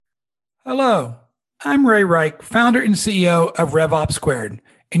Hello, I'm Ray Reich, founder and CEO of RevOps Squared,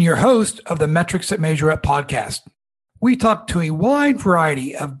 and your host of the Metrics That Measure Up podcast. We talk to a wide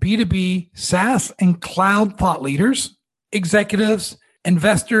variety of B2B, SaaS, and cloud thought leaders, executives,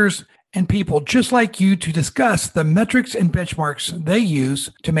 investors, and people just like you to discuss the metrics and benchmarks they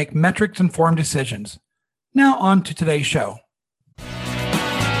use to make metrics-informed decisions. Now on to today's show.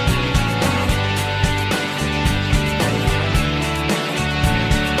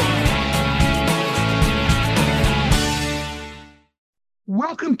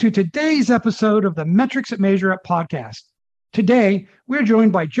 Welcome to today's episode of the Metrics That Measure Up podcast. Today, we're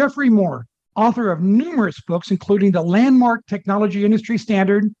joined by Jeffrey Moore, author of numerous books, including the landmark technology industry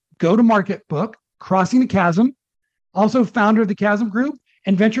standard go-to-market book, Crossing the Chasm, also founder of the Chasm Group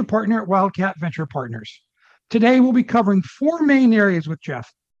and venture partner at Wildcat Venture Partners. Today, we'll be covering four main areas with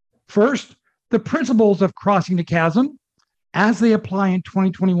Jeff. First, the principles of Crossing the Chasm as they apply in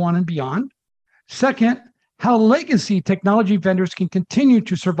 2021 and beyond. Second, how legacy technology vendors can continue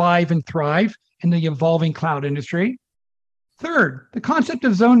to survive and thrive in the evolving cloud industry. Third, the concept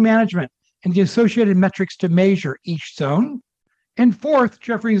of zone management and the associated metrics to measure each zone. And fourth,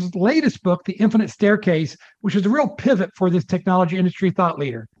 Jeffrey's latest book, The Infinite Staircase, which is a real pivot for this technology industry thought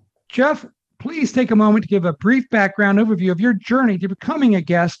leader. Jeff, please take a moment to give a brief background overview of your journey to becoming a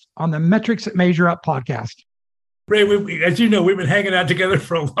guest on the Metrics That Measure Up podcast. Ray, as you know, we've been hanging out together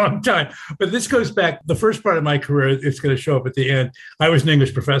for a long time, but this goes back, the first part of my career, it's going to show up at the end. I was an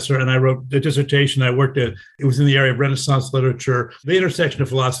English professor and I wrote the dissertation I worked at. It was in the area of Renaissance literature, the intersection of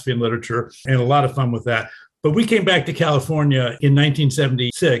philosophy and literature, and a lot of fun with that. But we came back to California in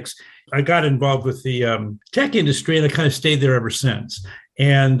 1976. I got involved with the tech industry and I kind of stayed there ever since.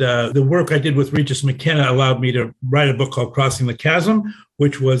 And the work I did with Regis McKenna allowed me to write a book called Crossing the Chasm,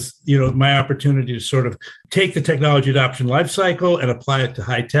 which was, my opportunity to sort of take the technology adoption lifecycle and apply it to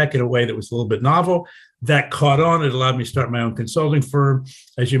high tech in a way that was a little bit novel. That caught on. It allowed me to start my own consulting firm.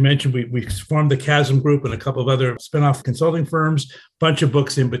 As you mentioned, we formed the Chasm Group and a couple of other spinoff consulting firms, bunch of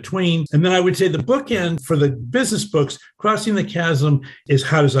books in between. And then I would say the bookend for the business books, Crossing the Chasm, is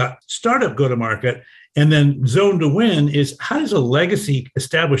how does a startup go to market? And then Zone to Win is how does a legacy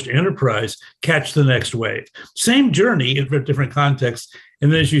established enterprise catch the next wave? Same journey in different contexts.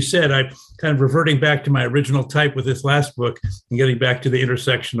 And then, as you said, I'm kind of reverting back to my original type with this last book and getting back to the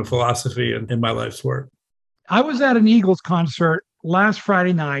intersection of philosophy and my life's work. I was at an Eagles concert last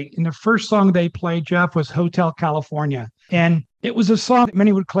Friday night, and the first song they played, Jeff, was Hotel California. And it was a song that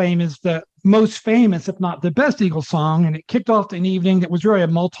many would claim is the most famous, if not the best Eagles song. And it kicked off an evening that was really a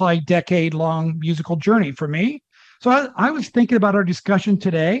multi-decade long musical journey for me. So I was thinking about our discussion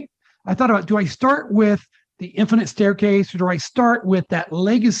today. I thought about, do I start with The Infinite Staircase, or do I start with that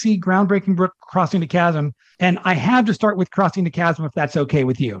legacy groundbreaking book, Crossing the Chasm? And I have to start with Crossing the Chasm, if that's okay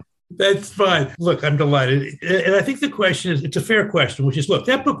with you. That's fine. Look, I'm delighted. And I think the question is, it's a fair question, which is, look,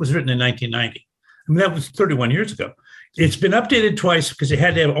 that book was written in 1990. I mean, that was 31 years ago. It's been updated twice because they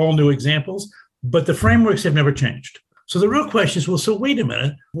had to have all new examples, but the frameworks have never changed. So the real question is, well, so wait a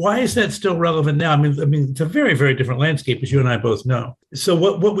minute, why is that still relevant now? I mean, it's a very, very different landscape, as you and I both know. So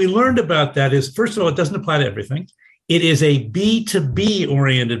what we learned about that is, first of all, it doesn't apply to everything. It is a B2B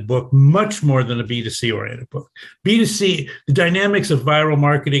oriented book, much more than a B2C oriented book. B2C, the dynamics of viral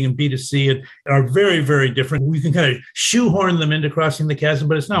marketing and B2C are very, very different. We can kind of shoehorn them into Crossing the Chasm,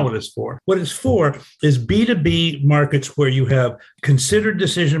 but it's not what it's for. What it's for is B2B markets where you have considered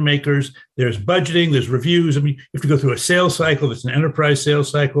decision makers, there's budgeting, there's reviews. I mean, you have to go through a sales cycle. It's an enterprise sales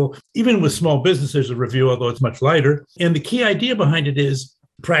cycle. Even with small business, there's a review, although it's much lighter. And the key idea behind it is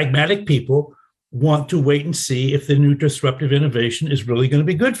pragmatic people want to wait and see if the new disruptive innovation is really going to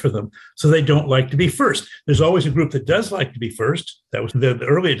be good for them. So they don't like to be first. There's always a group that does like to be first. That was the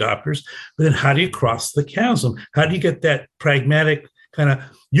early adopters. But then how do you cross the chasm? How do you get that pragmatic kind of,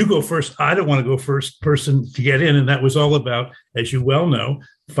 you go first, I don't want to go first person to get in? And that was all about, as you well know,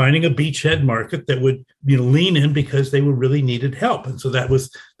 finding a beachhead market that would lean in because they were really needed help. And so that was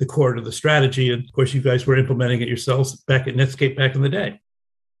the core to the strategy. And of course, you guys were implementing it yourselves back at Netscape back in the day.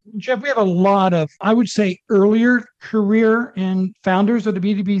 Jeff, we have a lot of, I would say, earlier career and founders of the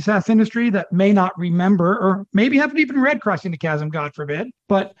B2B SaaS industry that may not remember or maybe haven't even read Crossing the Chasm, God forbid.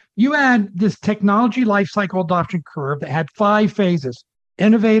 But you had this technology lifecycle adoption curve that had 5 phases: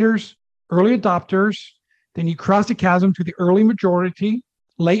 innovators, early adopters, then you cross the chasm to the early majority,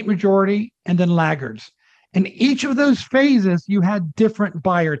 late majority, and then laggards. And each of those phases, you had different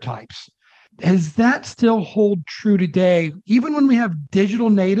buyer types. Does that still hold true today? Even when we have digital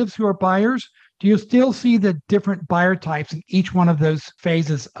natives who are buyers, do you still see the different buyer types in each one of those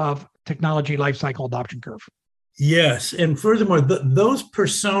phases of technology lifecycle adoption curve? Yes. And furthermore, those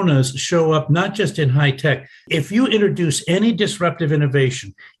personas show up not just in high tech. If you introduce any disruptive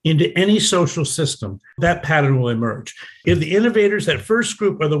innovation into any social system, that pattern will emerge. If the innovators, that first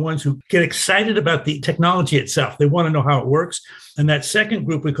group, are the ones who get excited about the technology itself. They want to know how it works. And that second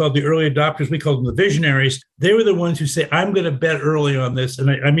group, we call the early adopters, we call them the visionaries. They were the ones who say, I'm going to bet early on this, and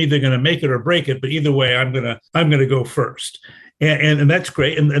I'm either going to make it or break it, but either way, I'm going to go first. And that's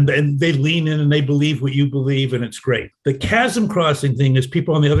great. And they lean in and they believe what you believe, and it's great. The chasm crossing thing is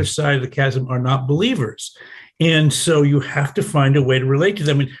people on the other side of the chasm are not believers. And so you have to find a way to relate to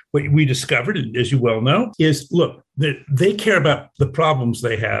them. And what we discovered, as you well know, is, look, they care about the problems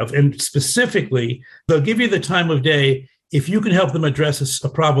they have. And specifically, they'll give you the time of day if you can help them address a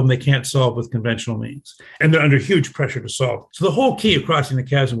problem they can't solve with conventional means. And they're under huge pressure to solve. So the whole key of crossing the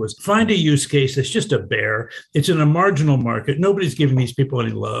chasm was find a use case that's just a bear. It's in a marginal market. Nobody's giving these people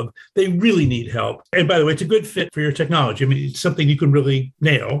any love. They really need help. And by the way, it's a good fit for your technology. I mean, it's something you can really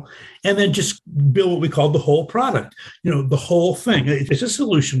nail. And then just build what we call the whole product, the whole thing. It's a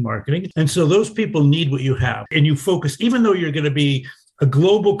solution marketing. And so those people need what you have. And you focus, even though you're going to be a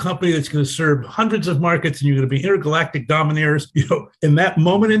global company that's going to serve hundreds of markets and you're going to be intergalactic domineers, in that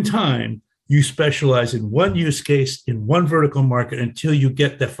moment in time, you specialize in one use case in one vertical market until you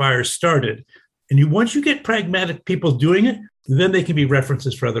get the fire started. And once you get pragmatic people doing it, then they can be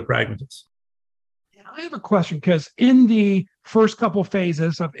references for other pragmatists. I have a question, because in the first couple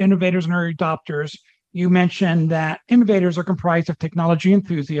phases of innovators and early adopters, you mentioned that innovators are comprised of technology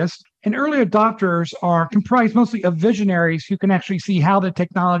enthusiasts, and early adopters are comprised mostly of visionaries who can actually see how the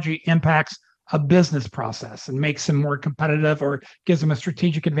technology impacts a business process and makes them more competitive or gives them a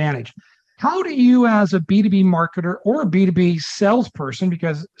strategic advantage. How do you, as a B2B marketer or a B2B salesperson,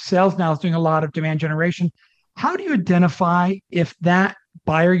 because sales now is doing a lot of demand generation, how do you identify if that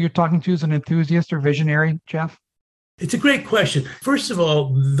buyer you're talking to is an enthusiast or visionary, Jeff? It's a great question. First of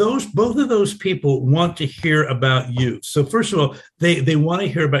all, both of those people want to hear about you. So first of all, they want to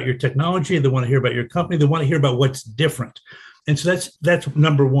hear about your technology. They want to hear about your company. They want to hear about what's different. And so that's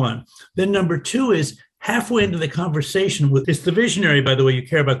number one. Then number two is halfway into the conversation it's the visionary, by the way, you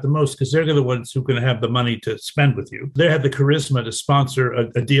care about the most, because they're the ones who are going to have the money to spend with you. They have the charisma to sponsor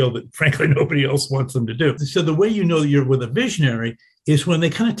a deal that, frankly, nobody else wants them to do. So the way you know you're with a visionary is when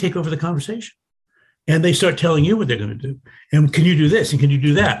they kind of take over the conversation. And they start telling you what they're going to do. And can you do this? And can you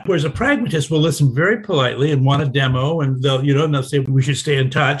do that? Whereas a pragmatist will listen very politely and want a demo. And they'll say, we should stay in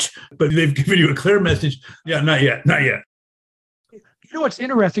touch. But they've given you a clear message. Yeah, not yet. What's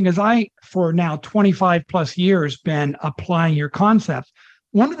interesting is for now 25 plus years, been applying your concepts.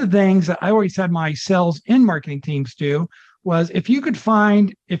 One of the things that I always had my sales and marketing teams do was, if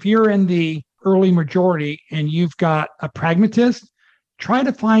you're in the early majority and you've got a pragmatist, try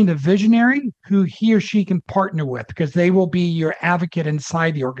to find a visionary who he or she can partner with, because they will be your advocate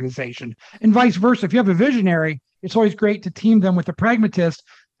inside the organization. And vice versa. If you have a visionary, it's always great to team them with a pragmatist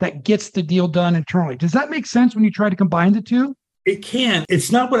that gets the deal done internally. Does that make sense when you try to combine the two? It can.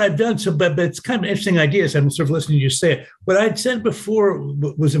 It's not what I've done, but it's kind of an interesting idea. So I'm sort of listening to you say it. What I'd said before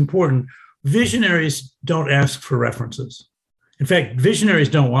was important. Visionaries don't ask for references. In fact, visionaries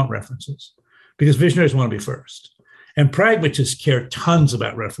don't want references, because visionaries want to be first. And pragmatists care tons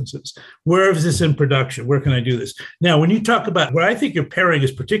about references. Where is this in production? Where can I do this? Now, when you talk about what I think your pairing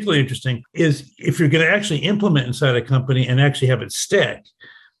is particularly interesting is if you're going to actually implement inside a company and actually have it stick,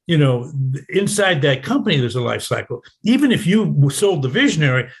 inside that company, there's a life cycle. Even if you sold the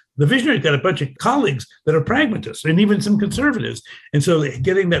visionary got a bunch of colleagues that are pragmatists and even some conservatives. And so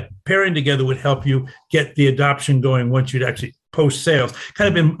getting that pairing together would help you get the adoption going once you'd actually post sales, kind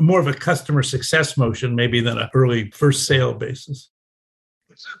of in more of a customer success motion, maybe than an early first sale basis.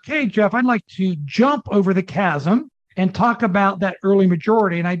 Okay, Jeff, I'd like to jump over the chasm and talk about that early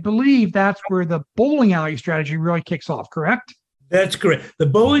majority. And I believe that's where the bowling alley strategy really kicks off, correct? That's correct. The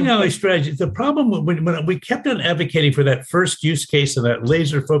bowling alley strategy, the problem when we kept on advocating for that first use case and that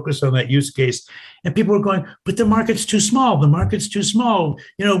laser focus on that use case, and people were going, but the market's too small. The market's too small.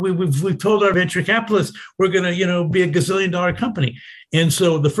 We've told our venture capitalists we're going to, be a gazillion-dollar company. And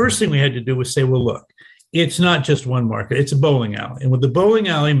so the first thing we had to do was say, well, look, it's not just one market. It's a bowling alley. And what the bowling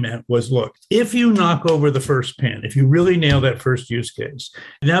alley meant was, look, if you knock over the first pin, if you really nail that first use case,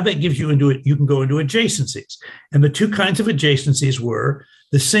 now that gives you you can go into adjacencies. And the two kinds of adjacencies were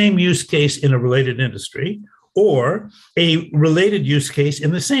the same use case in a related industry or a related use case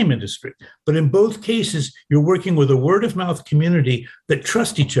in the same industry. But in both cases, you're working with a word of mouth community that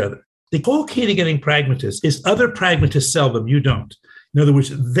trust each other. The whole key to getting pragmatists is other pragmatists sell them. You don't. In other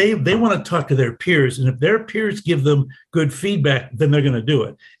words, they want to talk to their peers. And if their peers give them good feedback, then they're going to do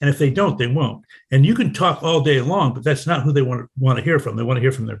it. And if they don't, they won't. And you can talk all day long, but that's not who they want to hear from. They want to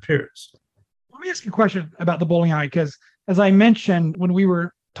hear from their peers. Let me ask you a question about the bowling alley, because as I mentioned when we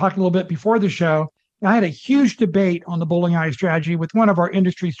were talking a little bit before the show, I had a huge debate on the bowling alley strategy with one of our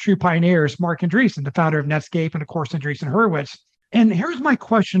industry's true pioneers, Mark Andreessen, the founder of Netscape and, of course, Andreessen Horowitz. And here's my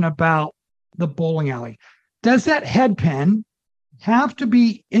question about the bowling alley. Does that head pen have to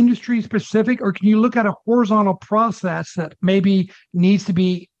be industry specific, or can you look at a horizontal process that maybe needs to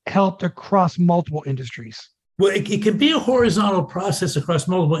be helped across multiple industries? Well, it can be a horizontal process across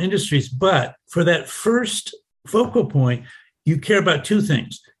multiple industries, but for that first focal point, you care about two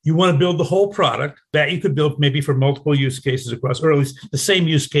things. You want to build the whole product that you could build maybe for multiple use cases across, or at least the same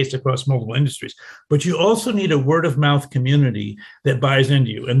use case across multiple industries. But you also need a word of mouth community that buys into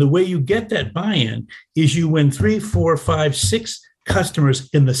you. And the way you get that buy-in is you win 3, 4, 5, 6 customers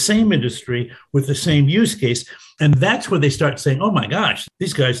in the same industry with the same use case. And that's where they start saying, oh my gosh,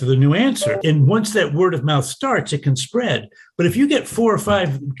 these guys are the new answer. And once that word of mouth starts, it can spread. But if you get 4 or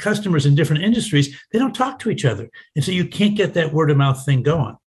 5 customers in different industries, they don't talk to each other. And so you can't get that word of mouth thing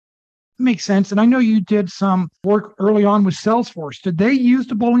going. Makes sense. And I know you did some work early on with Salesforce. Did they use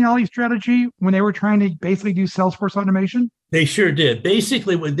the bowling alley strategy when they were trying to basically do Salesforce automation? They sure did.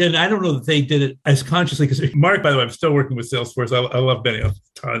 Basically, then I don't know that they did it as consciously, because Mark, by the way, I'm still working with Salesforce. I love Benny a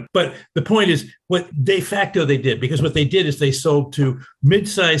ton. But the point is, what de facto they did, because what they did is they sold to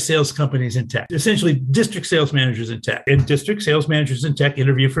mid-sized sales companies in tech, essentially district sales managers in tech. And district sales managers in tech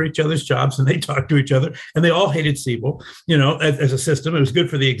interview for each other's jobs, and they talk to each other. And they all hated Siebel, as a system. It was good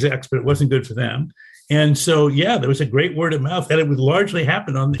for the execs, but it wasn't good for them. And so, yeah, there was a great word of mouth, and it would largely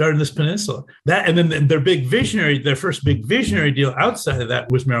happen on the start of this peninsula. That, and then their first big visionary deal outside of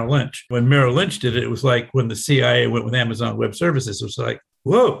that was Merrill Lynch. When Merrill Lynch did it, it was like when the CIA went with Amazon Web Services. It was like,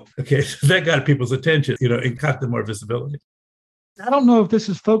 whoa, okay, so that got people's attention, it got them more visibility. I don't know if this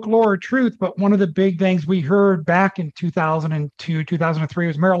is folklore or truth, but one of the big things we heard back in 2002, 2003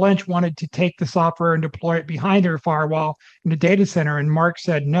 was Merrill Lynch wanted to take the software and deploy it behind their firewall in the data center. And Mark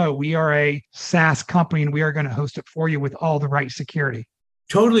said, no, we are a SaaS company and we are going to host it for you with all the right security.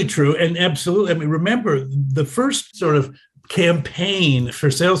 Totally true. And absolutely. I mean, remember, the first sort of campaign for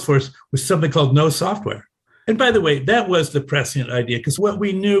Salesforce was something called No Software. And by the way, that was the prescient idea, because what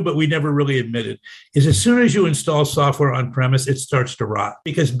we knew, but we never really admitted, is as soon as you install software on premise, it starts to rot,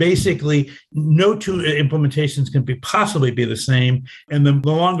 because basically no two implementations can possibly be the same. And the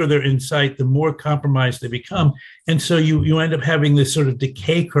longer they're in sight, the more compromised they become. And so you end up having this sort of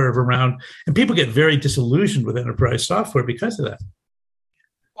decay curve around, and people get very disillusioned with enterprise software because of that.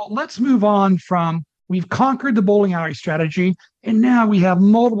 Well, let's move on from we've conquered the bowling alley strategy, and now we have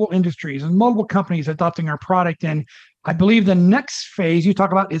multiple industries and multiple companies adopting our product. And I believe the next phase you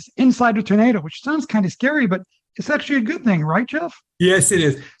talk about is inside a tornado, which sounds kind of scary, but it's actually a good thing, right, Jeff? Yes, it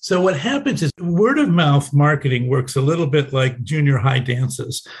is. So what happens is word of mouth marketing works a little bit like junior high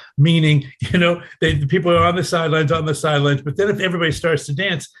dances, meaning, the people are on the sidelines, but then if everybody starts to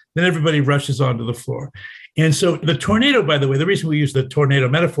dance, then everybody rushes onto the floor. And so the tornado, by the way, the reason we use the tornado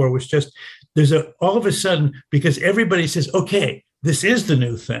metaphor was just all of a sudden, because everybody says, okay, this is the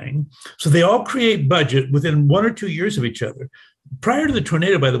new thing. So they all create budget within 1 or 2 years of each other. Prior to the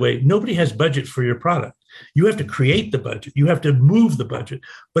tornado, by the way, nobody has budget for your product. You have to create the budget. You have to move the budget.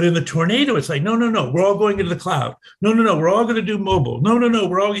 But in the tornado, it's like, no, we're all going into the cloud. No, we're all going to do mobile. No,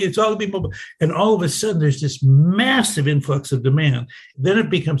 it's all going to be mobile. And all of a sudden, there's this massive influx of demand. Then it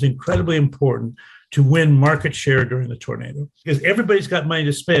becomes incredibly important to win market share during the tornado, because everybody's got money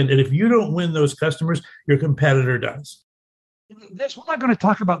to spend. And if you don't win those customers, your competitor does. We're not going to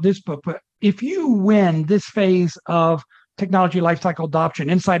talk about this book, but if you win this phase of technology lifecycle adoption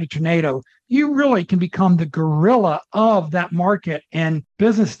inside a tornado, you really can become the gorilla of that market, and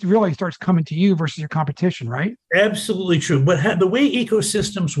business really starts coming to you versus your competition, right? Absolutely true. But the way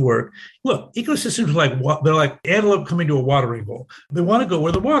ecosystems work, look, ecosystems they're like antelope coming to a watering hole. They want to go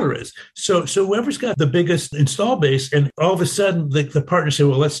where the water is. So whoever's got the biggest install base, and all of a sudden the partners say,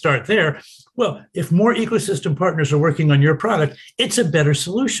 well, let's start there. Well, if more ecosystem partners are working on your product, it's a better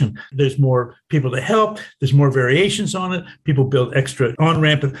solution. There's more people to help. There's more variations on it. People build extra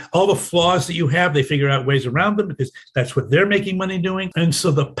on-ramp. All the flaws that you have, they figure out ways around them, because that's what they're making money doing. And so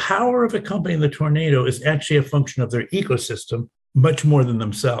the power of a company in the tornado is actually a function of their ecosystem much more than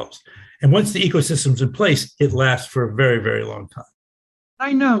themselves. And once the ecosystem's in place, it lasts for a very, very long time.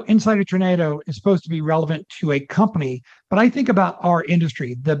 I know inside a tornado is supposed to be relevant to a company, but I think about our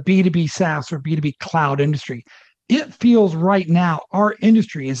industry, the B2B SaaS or B2B cloud industry. It feels right now our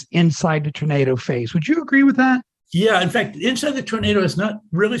industry is inside the tornado phase. Would you agree with that? Yeah, in fact, inside the tornado is not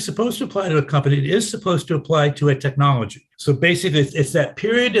really supposed to apply to a company. It is supposed to apply to a technology. So basically, it's that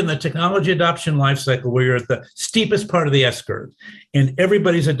period in the technology adoption lifecycle where you're at the steepest part of the S curve, and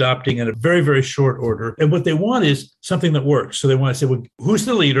everybody's adopting in a very, very short order. And what they want is something that works. So they want to say, well, who's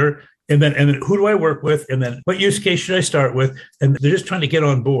the leader? And then who do I work with? And then what use case should I start with? And they're just trying to get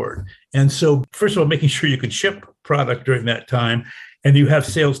on board. And so, first of all, making sure you can ship product during that time, and you have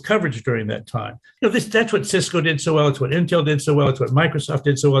sales coverage during that time. That's what Cisco did so well. It's what Intel did so well. It's what Microsoft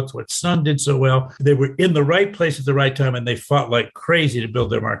did so well. It's what Sun did so well. They were in the right place at the right time, and they fought like crazy to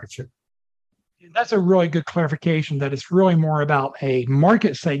build their market share. That's a really good clarification that it's really more about a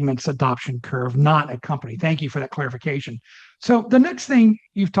market segment's adoption curve, not a company. Thank you for that clarification. So the next thing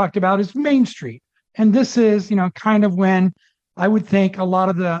you've talked about is Main Street. And this is, kind of when I would think a lot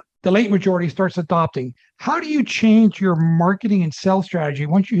of the late majority starts adopting. How do you change your marketing and sales strategy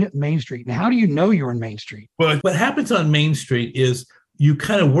once you hit Main Street? And how do you know you're in Main Street? Well, what happens on Main Street is you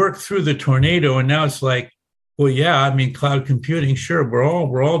kind of work through the tornado, and now it's like, well, yeah, cloud computing, sure,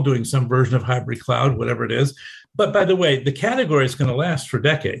 we're all doing some version of hybrid cloud, whatever it is. But by the way, the category is going to last for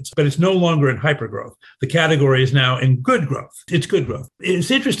decades, but it's no longer in hypergrowth. The category is now in good growth. It's good growth.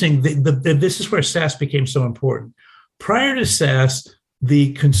 It's interesting. This is where SaaS became so important. Prior to SaaS,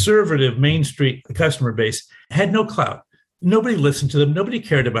 the conservative Main Street customer base had no cloud. Nobody listened to them. Nobody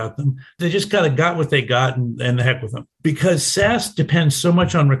cared about them. They just kind of got what they got and the heck with them. Because SaaS depends so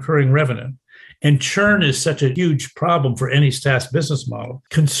much on recurring revenue, and churn is such a huge problem for any SaaS business model.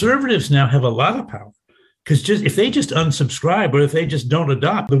 Conservatives now have a lot of power. Because if they just unsubscribe or if they just don't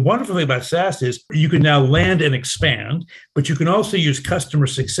adopt, the wonderful thing about SaaS is you can now land and expand, but you can also use customer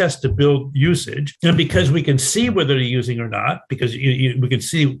success to build usage. And because we can see whether they're using or not, because we can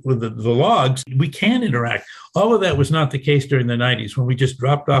see with the logs, we can interact. All of that was not the case during the 90s when we just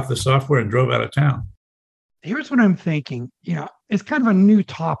dropped off the software and drove out of town. Here's what I'm thinking. It's kind of a new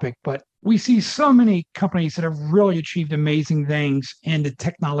topic, but we see so many companies that have really achieved amazing things in the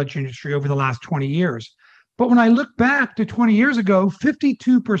technology industry over the last 20 years. But when I look back to 20 years ago,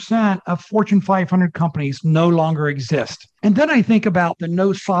 52% of Fortune 500 companies no longer exist. And then I think about the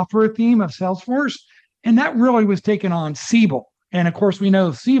no software theme of Salesforce, and that really was taken on Siebel. And of course, we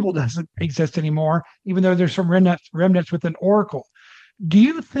know Siebel doesn't exist anymore, even though there's some remnants within Oracle. Do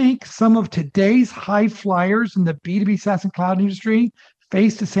you think some of today's high flyers in the B2B SaaS and cloud industry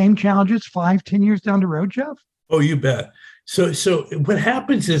face the same challenges 5-10 years down the road, Jeff? Oh, you bet. So what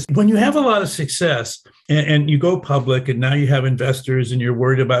happens is when you have a lot of success and you go public and now you have investors and you're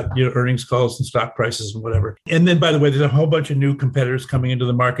worried about earnings calls and stock prices and whatever. And then, by the way, there's a whole bunch of new competitors coming into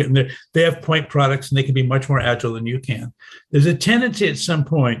the market, and they have point products and they can be much more agile than you can. There's a tendency at some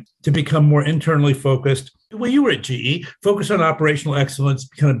point to become more internally focused. Well, you were at GE, focus on operational excellence,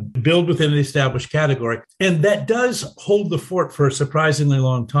 kind of build within an established category. And that does hold the fort for a surprisingly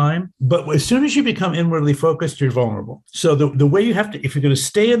long time. But as soon as you become inwardly focused, you're vulnerable. So the way you have to, if you're going to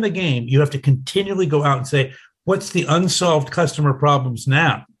stay in the game, you have to continually go out and say, what's the unsolved customer problems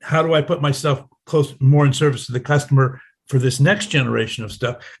now? How do I put myself more in service to the customer for this next generation of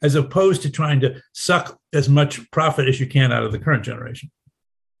stuff, as opposed to trying to suck as much profit as you can out of the current generation?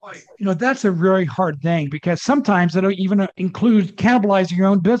 That's a really hard thing, because sometimes it'll even include cannibalizing your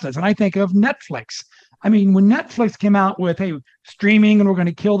own business. And I think of Netflix. When Netflix came out with, hey, streaming and we're going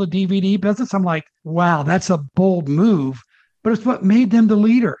to kill the DVD business, I'm like, wow, that's a bold move. But it's what made them the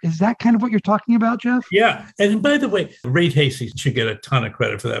leader. Is that kind of what you're talking about, Jeff? Yeah. And by the way, Reed Hastings should get a ton of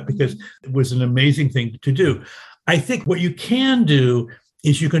credit for that, because it was an amazing thing to do. I think what you can do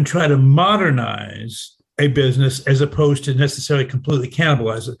is you can try to modernize a business as opposed to necessarily completely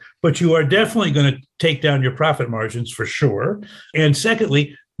cannibalize it. But you are definitely going to take down your profit margins for sure. And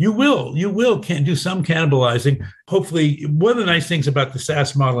secondly, you can do some cannibalizing. Hopefully, one of the nice things about the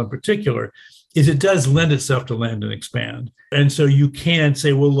SaaS model in particular is it does lend itself to land and expand. And so you can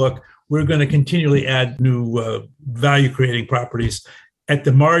say, well, look, we're going to continually add new value creating properties at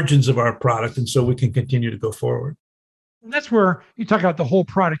the margins of our product. And so we can continue to go forward. And that's where you talk about the whole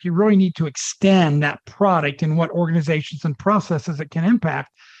product. You really need to extend that product and what organizations and processes it can impact.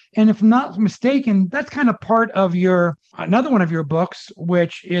 And if I'm not mistaken, that's kind of part of another one of your books,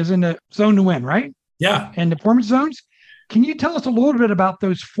 which is in the Zone to Win, right? Yeah. And the performance zones. Can you tell us a little bit about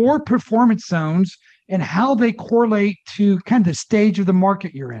those 4 performance zones and how they correlate to kind of the stage of the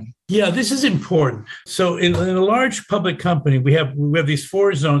market you're in? Yeah, this is important. So in a large public company, we have these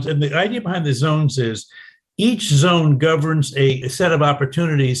 4 zones. And the idea behind the zones is each zone governs a set of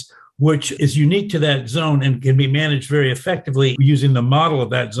opportunities which is unique to that zone and can be managed very effectively using the model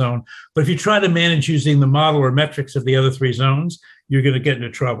of that zone. But if you try to manage using the model or metrics of the other 3 zones, you're going to get into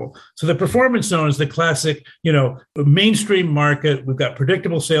trouble. So the performance zone is the classic, mainstream market. We've got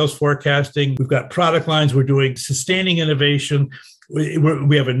predictable sales forecasting. We've got product lines. We're doing sustaining innovation.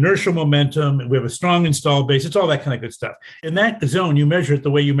 We have inertial momentum. We have a strong install base. It's all that kind of good stuff. In that zone, you measure it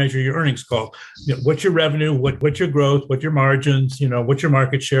the way you measure your earnings call. What's your revenue? What's your growth? What's your margins? What's your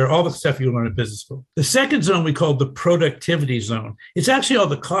market share? All the stuff you learn at business school. The second zone we call the productivity zone. It's actually all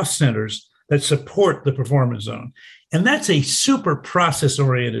the cost centers that support the performance zone. And that's a super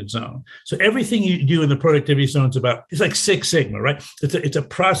process-oriented zone. So everything you do in the productivity zone is it's like Six Sigma, right? It's a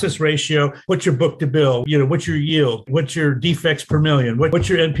process ratio. What's your book to bill? What's your yield? What's your defects per million? What's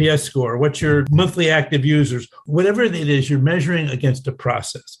your NPS score? What's your monthly active users? Whatever it is, you're measuring against a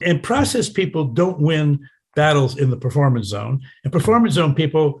process. And process people don't win battles in the performance zone. And performance zone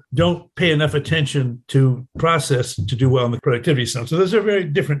people don't pay enough attention to process to do well in the productivity zone. So those are very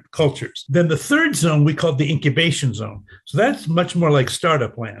different cultures. Then the third zone we call the incubation zone. So that's much more like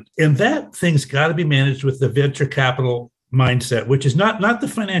startup land. And that thing's got to be managed with the venture capital mindset, which is not the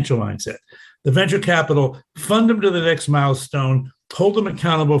financial mindset. The venture capital, fund them to the next milestone, hold them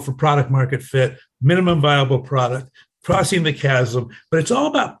accountable for product market fit, minimum viable product, crossing the chasm, but it's all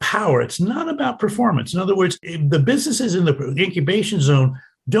about power. It's not about performance. In other words, the businesses in the incubation zone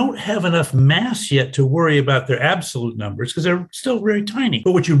don't have enough mass yet to worry about their absolute numbers because they're still very tiny.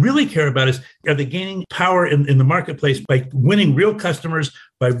 But what you really care about is, are they gaining power in the marketplace by winning real customers,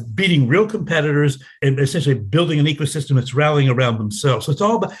 by beating real competitors, and essentially building an ecosystem that's rallying around themselves. So it's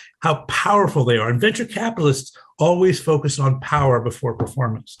all about how powerful they are. And venture capitalists always focus on power before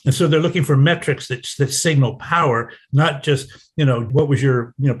performance. And so they're looking for metrics that signal power, not just, what was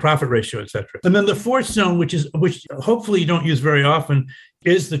your profit ratio, et cetera. And then the fourth zone, which hopefully you don't use very often,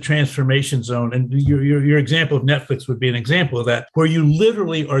 is the transformation zone. And your example of Netflix would be an example of that, where you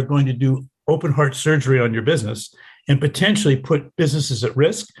literally are going to do open heart surgery on your business and potentially put businesses at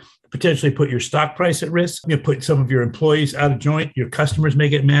risk, potentially put your stock price at risk, put some of your employees out of joint, your customers may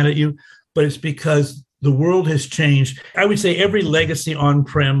get mad at you, but it's because the world has changed. I would say every legacy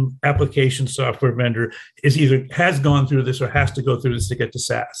on-prem application software vendor has gone through this or has to go through this to get to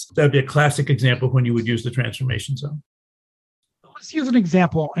SaaS. That would be a classic example when you would use the transformation zone. Let's use an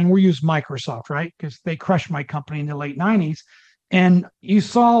example, and we'll use Microsoft, right? Because they crushed my company in the late 90s. And you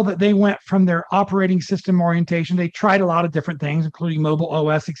saw that they went from their operating system orientation. They tried a lot of different things, including mobile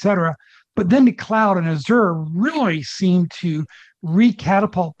OS, et cetera. But then the cloud and Azure really seemed to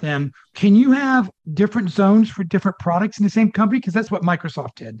recatapult them. Can you have different zones for different products in the same company? Because that's what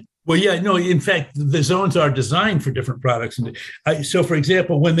Microsoft did. Well, yeah, no, in fact, the zones are designed for different products. So, for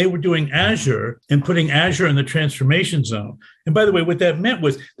example, when they were doing Azure and putting Azure in the transformation zone, and by the way, what that meant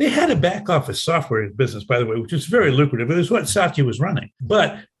was they had a back office software business, by the way, which was very lucrative. It was what Satya was running.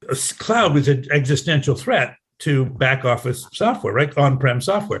 But cloud was an existential threat to back office software, right? On-prem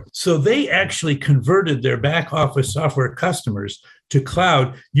software. So they actually converted their back office software customers to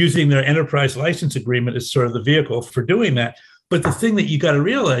cloud using their enterprise license agreement as sort of the vehicle for doing that. But the thing that you got to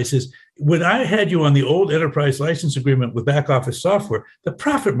realize is when I had you on the old enterprise license agreement with back office software, the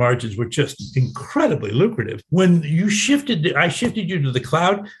profit margins were just incredibly lucrative. When I shifted you to the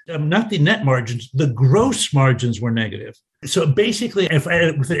cloud, not the net margins, the gross margins were negative. So basically, with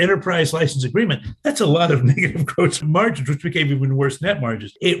an enterprise license agreement, that's a lot of negative gross margins, which became even worse net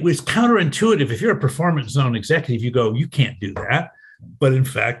margins. It was counterintuitive. If you're a performance zone executive, you go, you can't do that. But in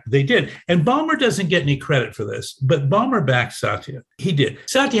fact, they did. And Ballmer doesn't get any credit for this, but Ballmer backed Satya. He did.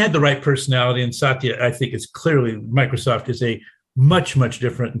 Satya had the right personality, and Satya, I think, is clearly, Microsoft is a much, much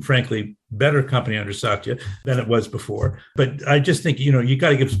different and frankly, better company under Satya than it was before. But I just think, you got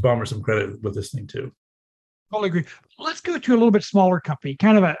to give Ballmer some credit with this thing too. Totally agree. Let's go to a little bit smaller company,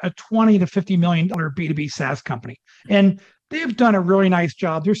 kind of a $20 to $50 million B2B SaaS company. And they've done a really nice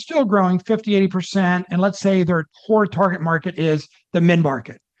job. They're still growing 50, 80%. And let's say their core target market is the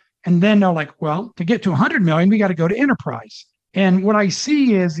mid-market. And then they're like, well, to get to 100 million, we got to go to enterprise. And what I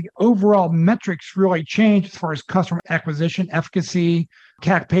see is the overall metrics really change as far as customer acquisition, efficacy,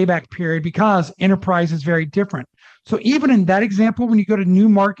 CAC payback period, because enterprise is very different. So even in that example, when you go to new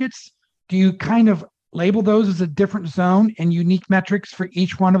markets, do you kind of label those as a different zone and unique metrics for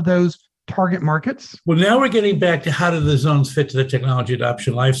each one of those target markets? Well, now we're getting back to how do the zones fit to the technology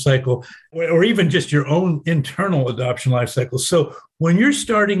adoption lifecycle, or even just your own internal adoption lifecycle. So when you're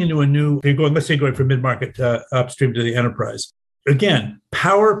starting into let's say going from mid-market upstream to the enterprise, again,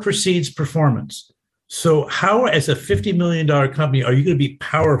 power precedes performance. So how, as a $50 million company, are you going to be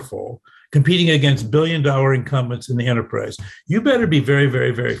powerful competing against billion-dollar incumbents in the enterprise? You better be very,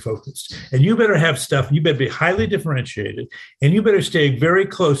 very, very focused. And you better have stuff, you better be highly differentiated, and you better stay very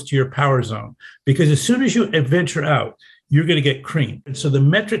close to your power zone. Because as soon as you venture out, you're going to get cream. And so the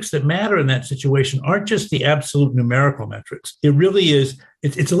metrics that matter in that situation aren't just the absolute numerical metrics. It really is,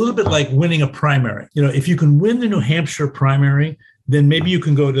 it's a little bit like winning a primary. If you can win the New Hampshire primary, then maybe you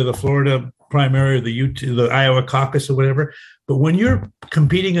can go to the Florida primary or the Iowa caucus or whatever. But when you're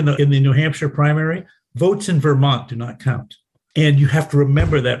competing in the New Hampshire primary, votes in Vermont do not count. And you have to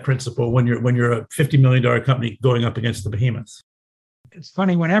remember that principle when you're a $50 million company going up against the behemoths. It's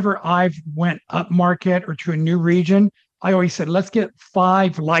funny, whenever I've went up market or to a new region, I always said, let's get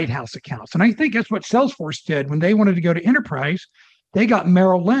 5 lighthouse accounts. And I think that's what Salesforce did when they wanted to go to enterprise. They got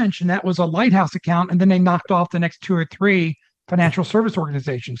Merrill Lynch, and that was a lighthouse account. And then they knocked off the next 2 or 3 financial service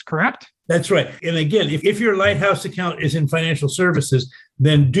organizations, correct? That's right. And again, if your lighthouse account is in financial services,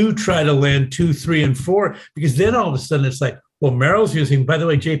 then do try to land 2, 3, and 4, because then all of a sudden it's like, well, Merrill's using, by the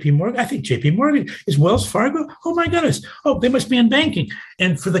way, JP Morgan. I think JP Morgan is Wells Fargo. Oh my goodness. Oh, they must be in banking.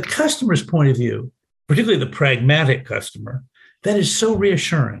 And for the customer's point of view, particularly the pragmatic customer, that is so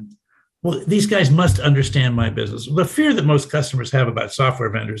reassuring. Well, these guys must understand my business. The fear that most customers have about software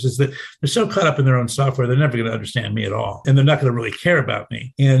vendors is that they're so caught up in their own software, they're never going to understand me at all. And they're not going to really care about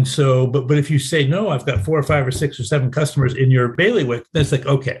me. And so, but if you say, no, I've got 4 or 5 or 6 or 7 customers in your bailiwick, then it's like,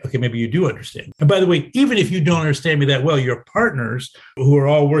 okay, maybe you do understand. And by the way, even if you don't understand me that well, your partners who are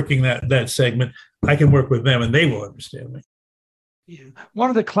all working that segment, I can work with them and they will understand me. Yeah. One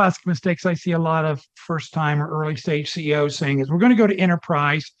of the classic mistakes I see a lot of first-time or early-stage CEOs saying is, we're going to go to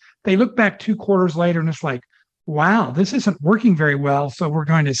enterprise. They look back 2 quarters later and it's like, wow, this isn't working very well, so we're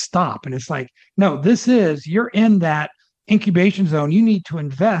going to stop. And it's like, no, you're in that incubation zone. You need to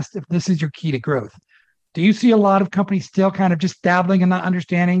invest if this is your key to growth. Do you see a lot of companies still kind of just dabbling and not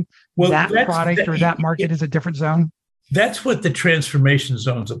understanding that product or that market is a different zone? That's what the transformation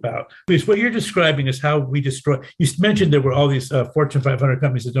zone's about. Because what you're describing is how we destroy. You mentioned there were all these Fortune 500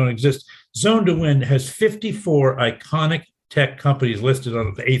 companies that don't exist. Zone to Win has 54 iconic tech companies listed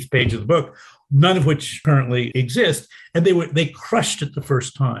on the 8th page of the book, none of which currently exist. And they crushed it the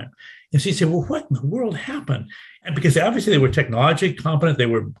first time. And so you say, well, what in the world happened? And because obviously they were technologically competent, they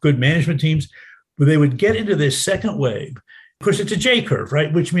were good management teams, but they would get into this second wave. Of course, it's a J curve,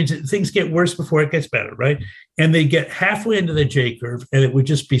 right? Which means that things get worse before it gets better, right? And they get halfway into the J curve, and it would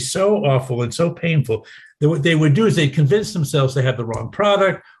just be so awful and so painful that what they would do is they'd convince themselves they have the wrong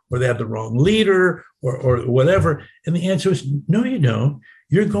product or they have the wrong leader or whatever. And the answer is, no, you don't.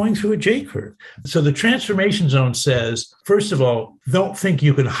 You're going through a J curve. So the transformation zone says, first of all, don't think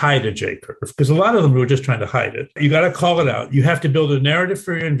you can hide a J curve, because a lot of them were just trying to hide it. You got to call it out. You have to build a narrative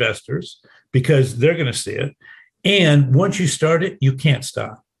for your investors because they're going to see it. And once you start it, you can't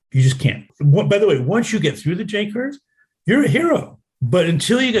stop. You just can't. By the way, once you get through the J curve, you're a hero. But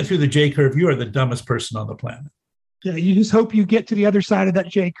until you get through the J curve, you are the dumbest person on the planet. Yeah, you just hope you get to the other side of that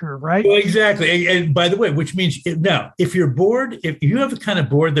J curve, right? Well, exactly. And by the way, which means now, if you're bored, if you have the kind of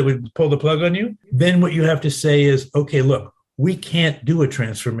board that would pull the plug on you, then what you have to say is, okay, look, we can't do a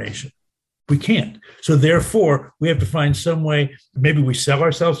transformation. We can't. So therefore, we have to find some way. Maybe we sell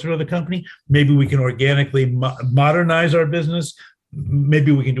ourselves to another company. Maybe we can organically modernize our business.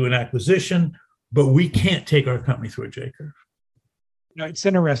 Maybe we can do an acquisition, but we can't take our company through a J curve. It's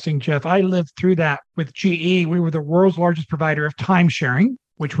interesting, Jeff. I lived through that with GE. We were the world's largest provider of time sharing,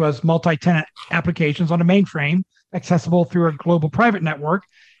 which was multi-tenant applications on a mainframe, accessible through a global private network.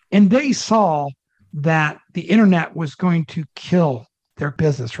 And they saw that the internet was going to kill their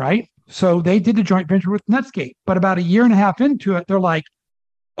business, right? So they did a joint venture with Netscape. But about a year and a half into it, they're like,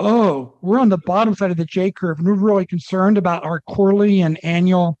 oh, we're on the bottom side of the J curve, and we're really concerned about our quarterly and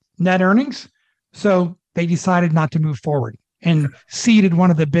annual net earnings. So they decided not to move forward and seeded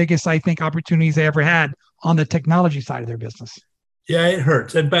one of the biggest, I think, opportunities they ever had on the technology side of their business. Yeah, it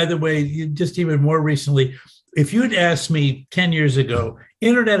hurts. And by the way, just even more recently, if you'd asked me 10 years ago,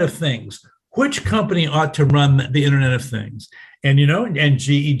 Internet of Things, which company ought to run the Internet of Things? And, and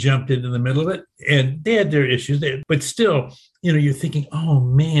GE jumped into the middle of it, and they had their issues there, but still, you're thinking, oh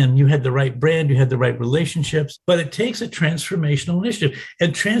man, you had the right brand, you had the right relationships, but it takes a transformational initiative.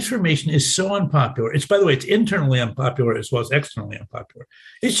 And transformation is so unpopular. By the way, it's internally unpopular as well as externally unpopular.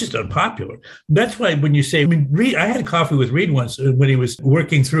 It's just unpopular. That's why when you say, Reed, I had coffee with Reed once when he was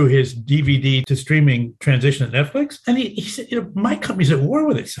working through his DVD to streaming transition at Netflix. And he said, my company's at war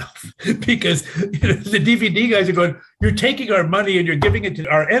with itself because the DVD guys are going, you're taking our money and you're giving it to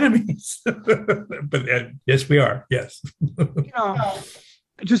our enemies. But yes, we are. Yes.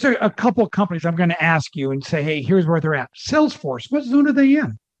 Just a couple of companies I'm going to ask you and say, hey, here's where they're at. Salesforce, what zone are they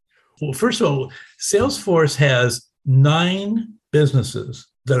in? Well, first of all, Salesforce has 9 businesses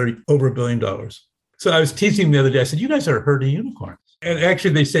that are over $1 billion. So I was teasing the other day. I said, you guys are a herd of unicorns. And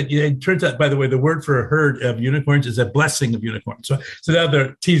actually, they said, it turns out, by the way, the word for a herd of unicorns is a blessing of unicorns. So now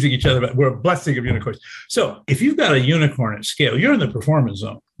they're teasing each other about we're a blessing of unicorns. So if you've got a unicorn at scale, you're in the performance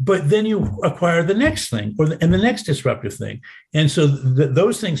zone. But then you acquire the next thing and the next disruptive thing. And so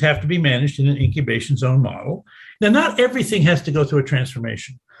those things have to be managed in an incubation zone model. Now, not everything has to go through a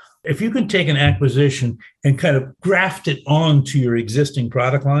transformation. If you can take an acquisition and kind of graft it onto your existing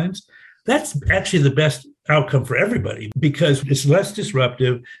product lines, that's actually the best outcome for everybody because it's less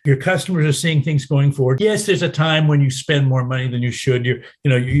disruptive. Your customers are seeing things going forward. Yes, there's a time when you spend more money than you should.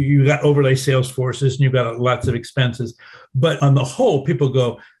 You got overlay sales forces and you've got lots of expenses. But on the whole, people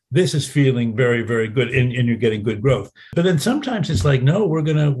go, this is feeling very, very good, and you're getting good growth. But then sometimes it's like, no, we're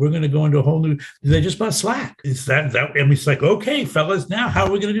gonna go into a whole new. They just bought Slack. It's that. And it's like, okay, fellas, now how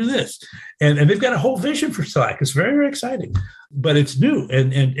are we going to do this? And they've got a whole vision for Slack. It's very, very exciting, but it's new.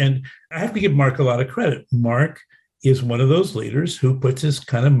 And I have to give Mark a lot of credit. Mark is one of those leaders who puts his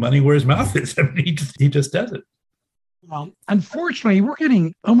kind of money where his mouth is. I mean, he just does it. Well, unfortunately, we're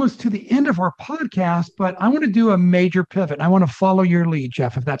getting almost to the end of our podcast, but I want to do a major pivot. I want to follow your lead,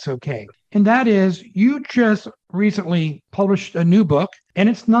 Jeff, if that's okay. And that is, you just recently published a new book, and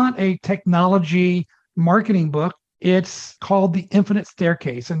it's not a technology marketing book. It's called The Infinite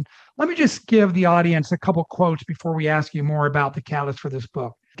Staircase. And let me just give the audience a couple quotes before we ask you more about the catalyst for this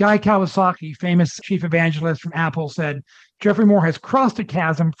book. Guy Kawasaki, famous chief evangelist from Apple, said, Geoffrey Moore has crossed a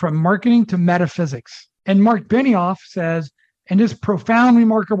chasm from marketing to metaphysics. And Mark Benioff says, in this profound,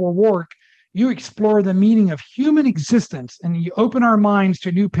 remarkable work, you explore the meaning of human existence and you open our minds to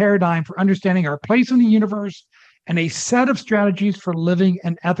a new paradigm for understanding our place in the universe and a set of strategies for living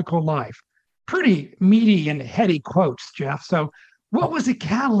an ethical life. Pretty meaty and heady quotes, Jeff. So what was the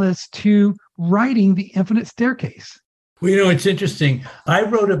catalyst to writing The Infinite Staircase? Well, it's interesting. I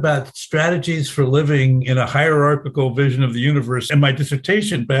wrote about strategies for living in a hierarchical vision of the universe in my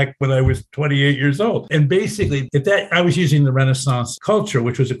dissertation back when I was 28 years old. And basically, I was using the Renaissance culture,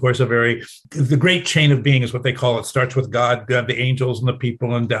 which was, of course, the great chain of being is what they call it. Starts with God, the angels and the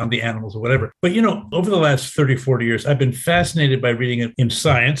people, and down the animals or whatever. But, over the last 30, 40 years, I've been fascinated by reading it in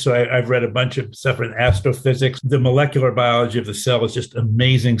science. So I've read a bunch of stuff in astrophysics. The molecular biology of the cell is just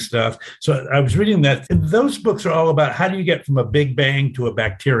amazing stuff. So I was reading that. And those books are all about how do you get from a big bang to a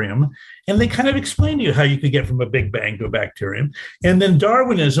bacterium? And they kind of explain to you how you could get from a big bang to a bacterium. And then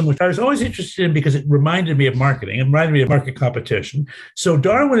Darwinism, which I was always interested in because it reminded me of marketing. It reminded me of market competition. So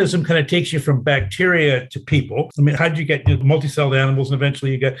Darwinism kind of takes you from bacteria to people. I mean, how did you get multicelled animals, and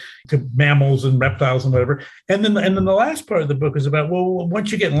eventually you get to mammals and reptiles and whatever. And then the last part of the book is about, well,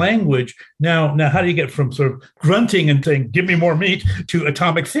 once you get language, now how do you get from sort of grunting and saying, give me more meat, to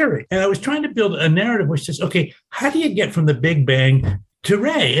atomic theory? And I was trying to build a narrative which says, okay, how do you get from the Big Bang to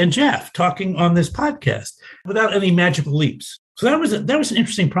Ray and Jeff talking on this podcast without any magical leaps? So that was an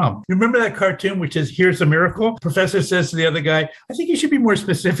interesting problem. You remember that cartoon which says, here's a miracle? Professor says to the other guy, I think you should be more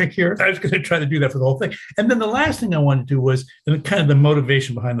specific here. I was going to try to do that for the whole thing. And then the last thing I wanted to do was, and kind of the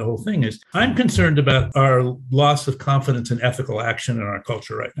motivation behind the whole thing is, I'm concerned about our loss of confidence in ethical action in our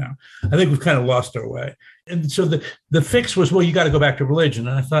culture right now. I think we've kind of lost our way. And so the fix was, well, you got to go back to religion.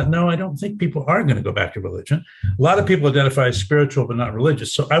 And I thought, no, I don't think people are going to go back to religion. A lot of people identify as spiritual, but not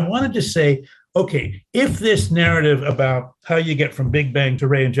religious. So I wanted to say, okay, if this narrative about how you get from Big Bang to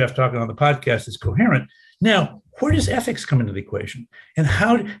Ray and Jeff talking on the podcast is coherent, now where does ethics come into the equation? And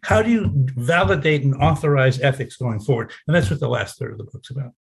how do you validate and authorize ethics going forward? And that's what the last third of the book's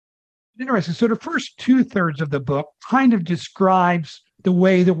about. Interesting. So the first 2/3 of the book kind of describes the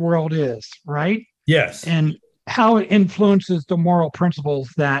way the world is, right? Yes. And how it influences the moral principles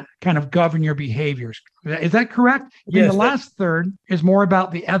that kind of govern your behaviors. Is that correct? Yes. And the last third is more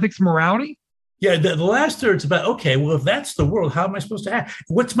about the ethics, morality? Yeah, the last third's about, okay, well, if that's the world, how am I supposed to act?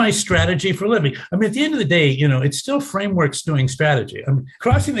 What's my strategy for living? I mean, at the end of the day, it's still frameworks doing strategy. I mean,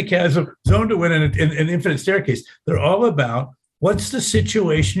 crossing the chasm, zone to win, and Infinite Staircase, they're all about what's the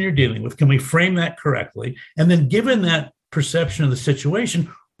situation you're dealing with? Can we frame that correctly? And then given that perception of the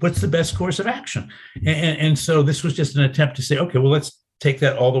situation, what's the best course of action? And so this was just an attempt to say, okay, well, let's take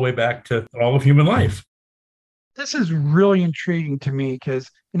that all the way back to all of human life. This is really intriguing to me because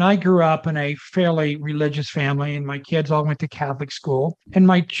I grew up in a fairly religious family and my kids all went to Catholic school. And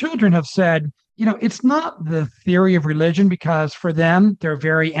my children have said, it's not the theory of religion because for them, they're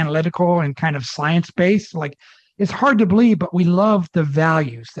very analytical and kind of science-based. Like, it's hard to believe, but we love the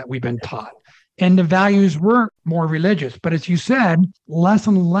values that we've been taught. And the values were more religious. But as you said, less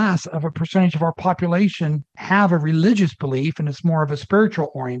and less of a percentage of our population have a religious belief, and it's more of a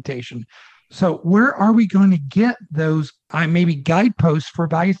spiritual orientation. So where are we going to get those maybe guideposts for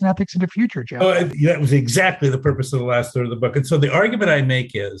values and ethics in the future, Jeff? That was exactly the purpose of the last third of the book. And so the argument I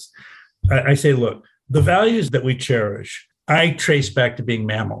make is, I say, look, the values that we cherish, I trace back to being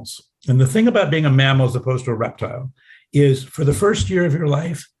mammals. And the thing about being a mammal as opposed to a reptile is for the first year of your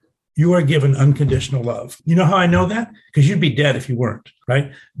life, you are given unconditional love. You know how I know that? Because you'd be dead if you weren't,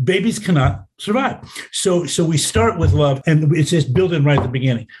 right? Babies cannot survive. So we start with love, and it's just built in right at the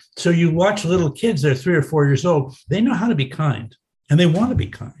beginning. So you watch little kids, they're 3 or 4 years old, they know how to be kind, and they want to be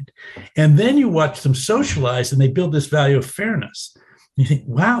kind. And then you watch them socialize, and they build this value of fairness. You think,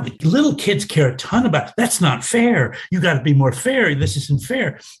 wow, the little kids care a ton about, that's not fair. You got to be more fair. This isn't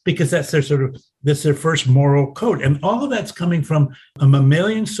fair, because that's their first moral code. And all of that's coming from a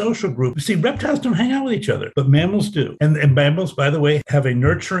mammalian social group. See, reptiles don't hang out with each other, but mammals do. And mammals, by the way, have a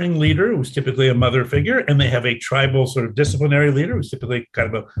nurturing leader who's typically a mother figure, and they have a tribal sort of disciplinary leader who's typically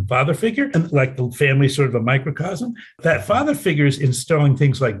kind of a father figure, and like the family sort of a microcosm. That father figure is instilling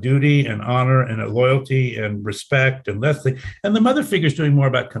things like duty and honor and loyalty and respect and that thing. And the mother figure is doing more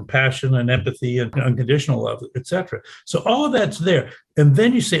about compassion and empathy and unconditional love, etc. So all of that's there. And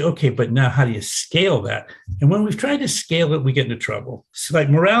then you say, okay, but now how do you scale that? And when we've tried to scale it, we get into trouble. So like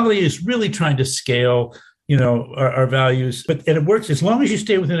morality is really trying to scale, our values, and it works as long as you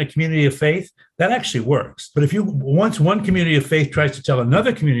stay within a community of faith. That actually works. But if once one community of faith tries to tell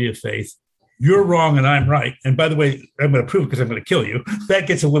another community of faith, you're wrong and I'm right, and by the way, I'm going to prove it because I'm going to kill you, that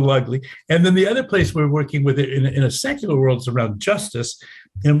gets a little ugly. And then the other place we're working with it in a secular world is around justice.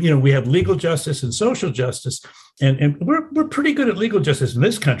 And, we have legal justice and social justice. And we're pretty good at legal justice in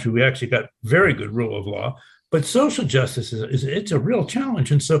this country. We actually got very good rule of law. But social justice it's a real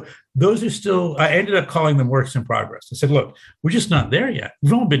challenge. And so those are still, I ended up calling them works in progress. I said, look, we're just not there yet.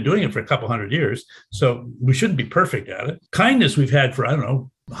 We've only been doing it for a couple hundred years. So we shouldn't be perfect at it. Kindness we've had for,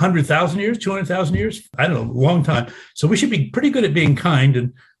 100,000 years, 200,000 years, a long time. So we should be pretty good at being kind,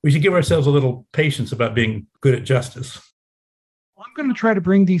 and we should give ourselves a little patience about being good at justice. I'm going to try to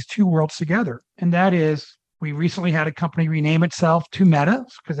bring these two worlds together. And that is, we recently had a company rename itself to Meta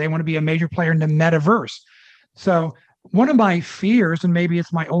because they want to be a major player in the metaverse. So one of my fears, and maybe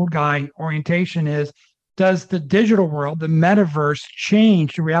it's my old guy orientation, is, does the digital world, the metaverse,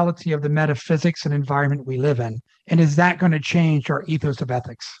 change the reality of the metaphysics and environment we live in? And is that going to change our ethos of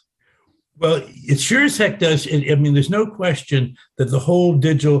ethics? Well, it sure as heck does. There's no question that the whole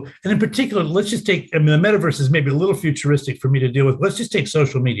digital, and in particular, let's just take, the metaverse is maybe a little futuristic for me to deal with. Let's just take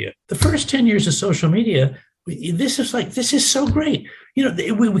social media. The first 10 years of social media, this is so great.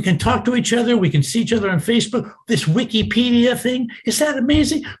 We can talk to each other. We can see each other on Facebook. This Wikipedia thing, is that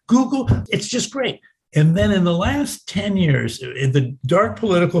amazing? Google, it's just great. And then in the last 10 years, the dark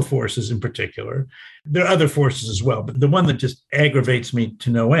political forces in particular, there are other forces as well, but the one that just aggravates me to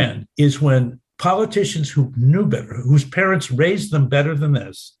no end is when politicians who knew better, whose parents raised them better than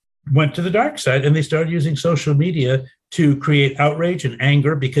this, went to the dark side and they started using social media to create outrage and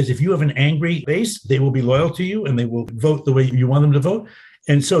anger, because if you have an angry base, they will be loyal to you and they will vote the way you want them to vote.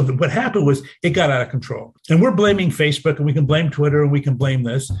 And so what happened was it got out of control. And we're blaming Facebook, and we can blame Twitter, and we can blame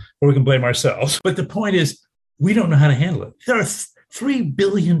this, or we can blame ourselves. But the point is, we don't know how to handle it. There are 3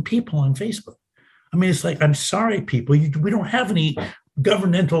 billion people on Facebook. It's like, I'm sorry, people, we don't have any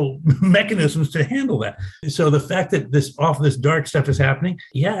governmental mechanisms to handle that. So the fact that this dark stuff is happening,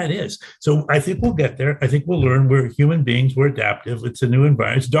 yeah, it is. So I think we'll get there. I think we'll learn. We're human beings. We're adaptive. It's a new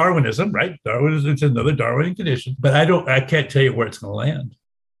environment. It's Darwinism, right? Darwinism, it's another Darwinian condition. But I can't tell you where it's going to land.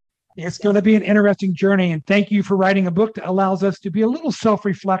 It's going to be an interesting journey. And thank you for writing a book that allows us to be a little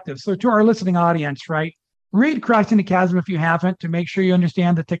self-reflective. So to our listening audience, right? Read Crossing the Chasm if you haven't, to make sure you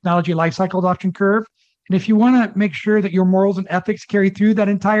understand the technology lifecycle adoption curve. And if you want to make sure that your morals and ethics carry through that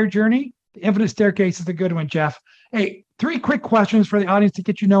entire journey, The Infinite Staircase is a good one, Jeff. Hey, 3 quick questions for the audience to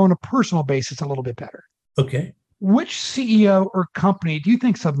get you know on a personal basis a little bit better. Okay. Which CEO or company do you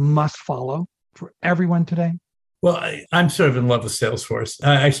think is a must follow for everyone today? Well, I'm sort of in love with Salesforce.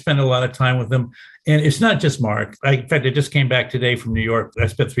 I spend a lot of time with them. And it's not just Mark. In fact, I just came back today from New York. I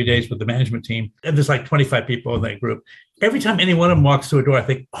spent 3 days with the management team. And there's like 25 people in that group. Every time any one of them walks through a door, I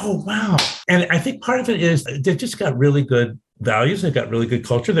think, oh, wow. And I think part of it is they've just got really good values. They've got really good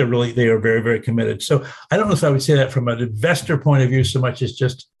culture. They are very, very committed. So I don't know if I would say that from an investor point of view so much as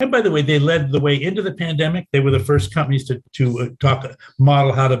just, and by the way, they led the way into the pandemic. They were the first companies to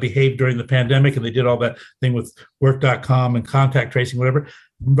model how to behave during the pandemic. And they did all that thing with work.com and contact tracing, whatever.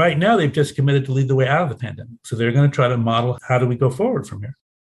 Right now, they've just committed to lead the way out of the pandemic. So they're going to try to model how do we go forward from here.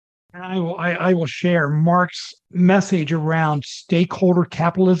 I will share Mark's message around stakeholder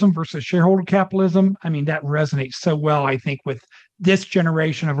capitalism versus shareholder capitalism. I mean, that resonates so well, I think, with this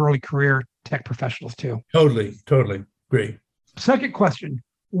generation of early career tech professionals too. Totally agree. Second question,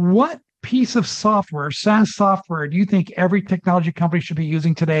 what piece of software, SaaS software, do you think every technology company should be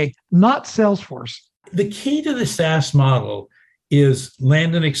using today, not Salesforce? The key to the SaaS model is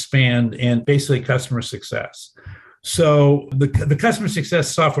land and expand and basically customer success. So the customer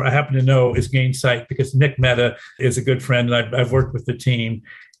success software I happen to know is Gainsight because Nick Mehta is a good friend and I've worked with the team.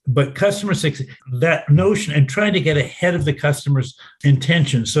 But customer success, that notion and trying to get ahead of the customer's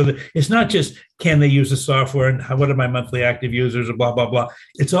intentions so that it's not just can they use the software and what are my monthly active users or blah, blah, blah.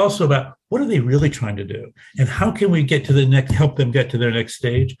 It's also about what are they really trying to do and how can we get to the next, help them get to their next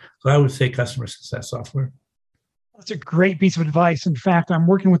stage. So I would say customer success software. That's a great piece of advice. In fact, I'm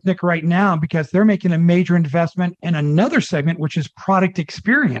working with Nick right now because they're making a major investment in another segment, which is product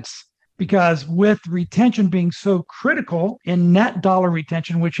experience. Because with retention being so critical in net dollar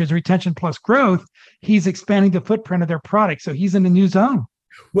retention, which is retention plus growth, he's expanding the footprint of their product. So he's in a new zone.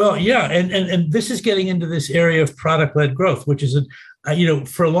 Well, yeah. And this is getting into this area of product-led growth, which is,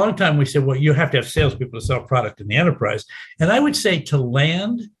 for a long time we said, well, you have to have salespeople to sell product in the enterprise. And I would say to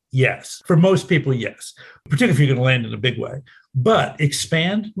land, yes. For most people, yes. Particularly if you're going to land in a big way. But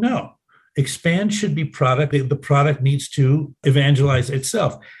expand, no. Expand should be product. The product needs to evangelize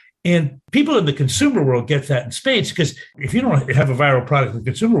itself. And people in the consumer world get that in spades because if you don't have a viral product in the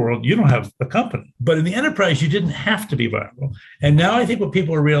consumer world, you don't have a company. But in the enterprise, you didn't have to be viral. And now I think what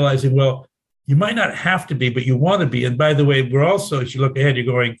people are realizing, well, you might not have to be, but you want to be. And by the way, we're also, as you look ahead, you're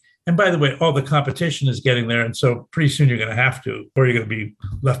going, and by the way, all the competition is getting there. And so pretty soon you're going to have to, or you're going to be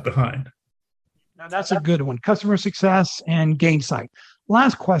left behind. Now that's a good one. Customer success and Gainsight.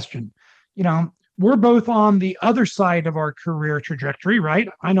 Last question. We're both on the other side of our career trajectory, right?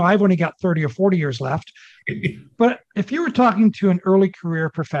 I know I've only got 30 or 40 years left. But if you were talking to an early career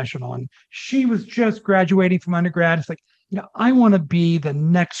professional and she was just graduating from undergrad, it's like, I want to be the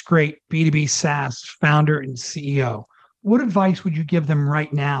next great B2B SaaS founder and CEO. What advice would you give them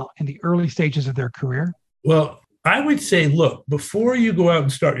right now in the early stages of their career? Well, I would say, look, before you go out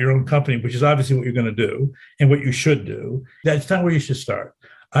and start your own company, which is obviously what you're going to do and what you should do, that's not where you should start.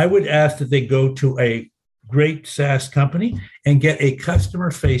 I would ask that they go to a great SaaS company and get a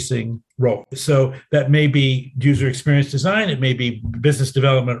customer-facing role. So that may be user experience design. It may be business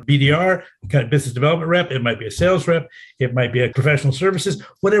development, BDR, kind of business development rep. It might be a sales rep. It might be a professional services,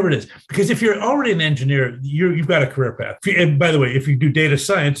 whatever it is. Because if you're already an engineer, you've got a career path. And by the way, if you do data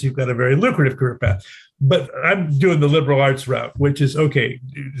science, you've got a very lucrative career path. But I'm doing the liberal arts route, which is, okay,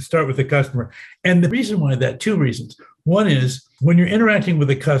 start with the customer. And the reason why that, two reasons. One is when you're interacting with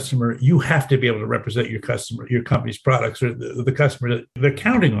a customer, you have to be able to represent your customer, your company's products, or the customer that they're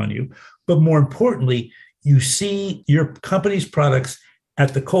counting on you. But more importantly, you see your company's products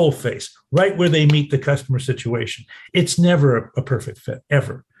at the coalface, right where they meet the customer situation. It's never a perfect fit,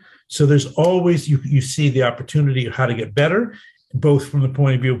 ever. So there's always, you see the opportunity of how to get better, both from the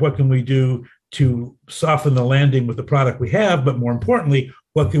point of view of what can we do to soften the landing with the product we have, but more importantly,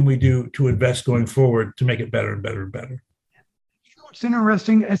 what can we do to invest going forward to make it better and better and better? It's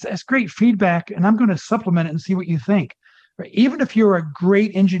interesting. It's great feedback, and I'm going to supplement it and see what you think. Even if you're a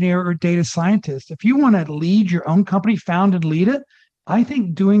great engineer or data scientist, if you want to lead your own company, found and lead it, I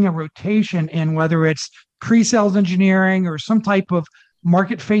think doing a rotation in whether it's pre-sales engineering or some type of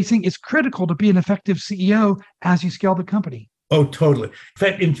market facing is critical to be an effective CEO as you scale the company. Oh, totally. In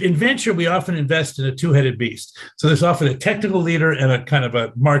fact, in venture, we often invest in a two-headed beast. So there's often a technical leader and a kind of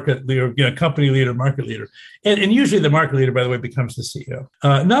a market leader, company leader, market leader. And usually the market leader, by the way, becomes the CEO.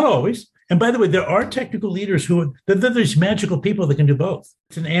 Not always. And by the way, there are technical leaders there's magical people that can do both.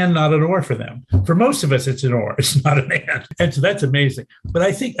 It's an and, not an or for them. For most of us, it's an or. It's not an and. And so that's amazing. But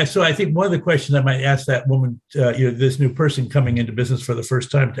I think one of the questions I might ask that woman, this new person coming into business for the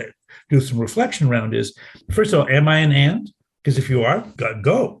first time to do some reflection around is, first of all, am I an and? Because if you are,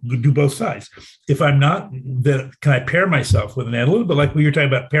 go do both sides. If I'm not, then can I pair myself with an and? A little bit like we were talking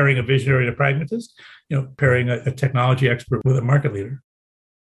about pairing a visionary and a pragmatist, pairing a technology expert with a market leader.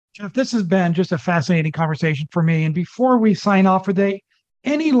 Jeff, this has been just a fascinating conversation for me. And before we sign off for the day,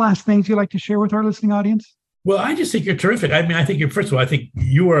 any last things you'd like to share with our listening audience? Well, I just think you're terrific. I mean, I think first of all, I think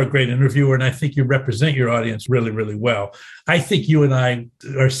you are a great interviewer, and I think you represent your audience really, really well. I think you and I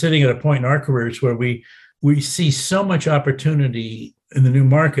are sitting at a point in our careers where we see so much opportunity in the new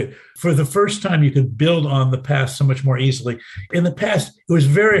market. For the first time, you could build on the past so much more easily. In the past, it was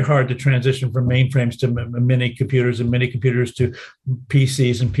very hard to transition from mainframes to mini computers and mini computers to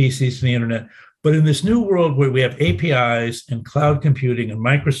PCs and PCs to the internet. But in this new world where we have APIs and cloud computing and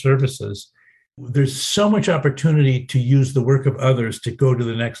microservices, there's so much opportunity to use the work of others to go to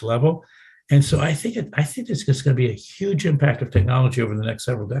the next level. And so I think it's just going to be a huge impact of technology over the next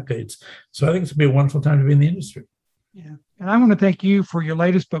several decades. So I think it's going to be a wonderful time to be in the industry. Yeah. And I want to thank you for your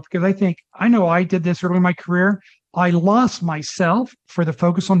latest book, because I know I did this early in my career. I lost myself for the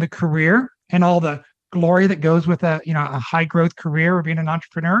focus on the career and all the glory that goes with a high growth career or being an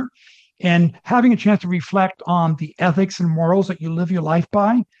entrepreneur, and having a chance to reflect on the ethics and morals that you live your life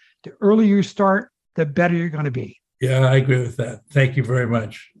by. The earlier you start, the better you're going to be. Yeah, I agree with that. Thank you very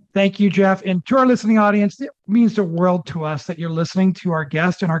much. Thank you, Jeff. And to our listening audience, it means the world to us that you're listening to our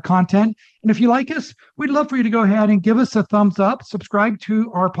guest and our content. And if you like us, we'd love for you to go ahead and give us a thumbs up, subscribe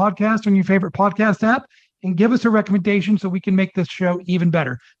to our podcast on your favorite podcast app, and give us a recommendation so we can make this show even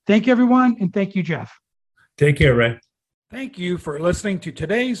better. Thank you, everyone. And thank you, Jeff. Take care, Ray. Thank you for listening to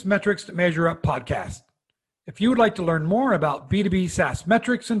today's Metrics That Measure Up podcast. If you would like to learn more about B2B SaaS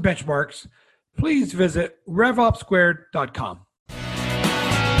metrics and benchmarks, please visit RevOpSquared.com.